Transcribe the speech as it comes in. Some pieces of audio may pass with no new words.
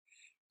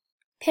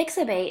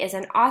Pixabay is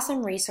an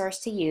awesome resource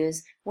to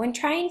use when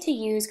trying to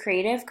use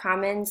Creative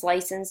Commons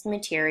licensed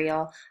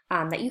material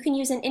that you can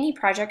use in any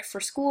project for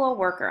school,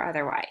 work, or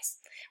otherwise.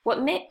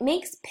 What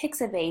makes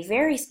Pixabay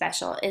very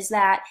special is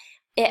that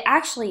it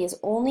actually is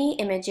only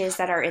images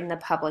that are in the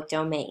public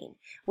domain,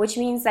 which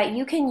means that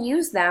you can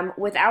use them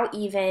without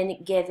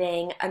even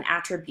giving an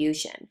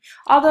attribution,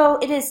 although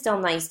it is still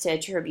nice to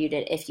attribute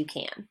it if you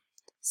can.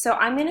 So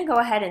I'm going to go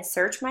ahead and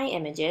search my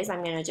images.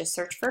 I'm going to just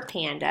search for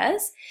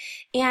pandas.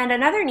 And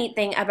another neat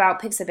thing about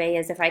Pixabay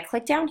is if I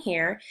click down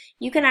here,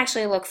 you can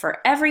actually look for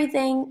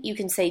everything. You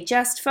can say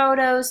just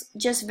photos,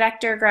 just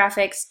vector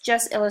graphics,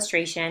 just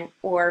illustration,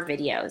 or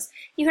videos.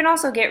 You can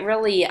also get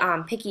really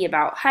picky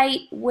about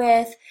height,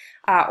 width,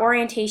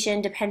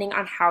 orientation, depending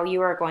on how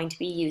you are going to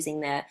be using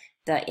the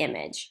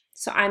image.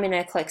 So I'm going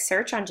to click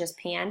search on just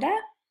panda.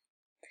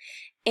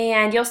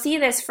 And you'll see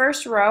this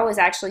first row is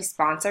actually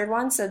sponsored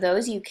ones, so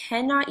those you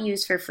cannot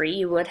use for free.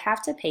 You would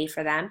have to pay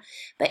for them.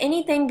 But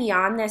anything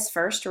beyond this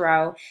first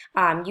row,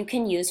 you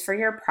can use for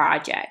your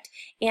project.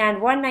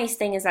 And one nice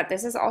thing is that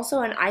this is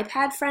also an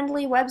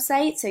iPad-friendly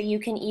website, so you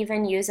can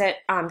even use it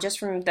just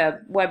from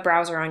the web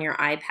browser on your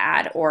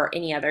iPad or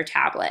any other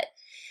tablet.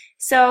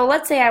 So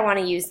let's say I want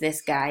to use this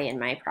guy in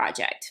my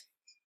project.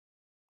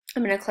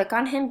 I'm going to click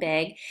on him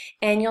big,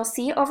 and you'll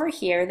see over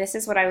here, this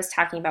is what I was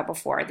talking about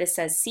before. This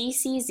says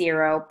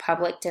CC0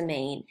 public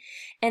domain,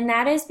 and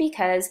that is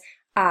because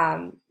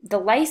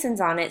the license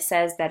on it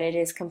says that it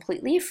is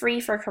completely free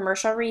for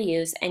commercial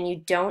reuse, and you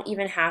don't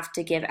even have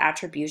to give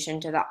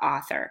attribution to the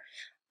author.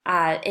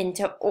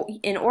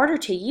 In order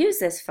to use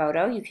this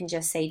photo, you can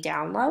just say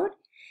download.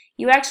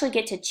 You actually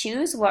get to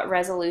choose what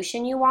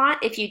resolution you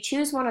want. If you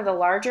choose one of the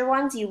larger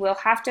ones, you will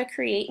have to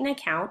create an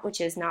account,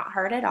 which is not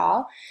hard at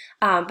all.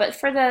 But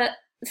for the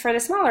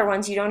smaller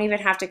ones, you don't even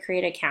have to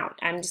create an account.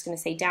 I'm just going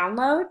to say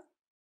download.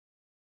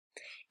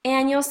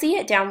 And you'll see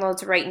it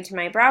downloads right into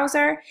my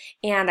browser,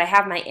 and I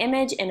have my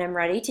image and I'm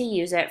ready to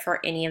use it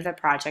for any of the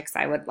projects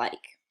I would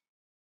like.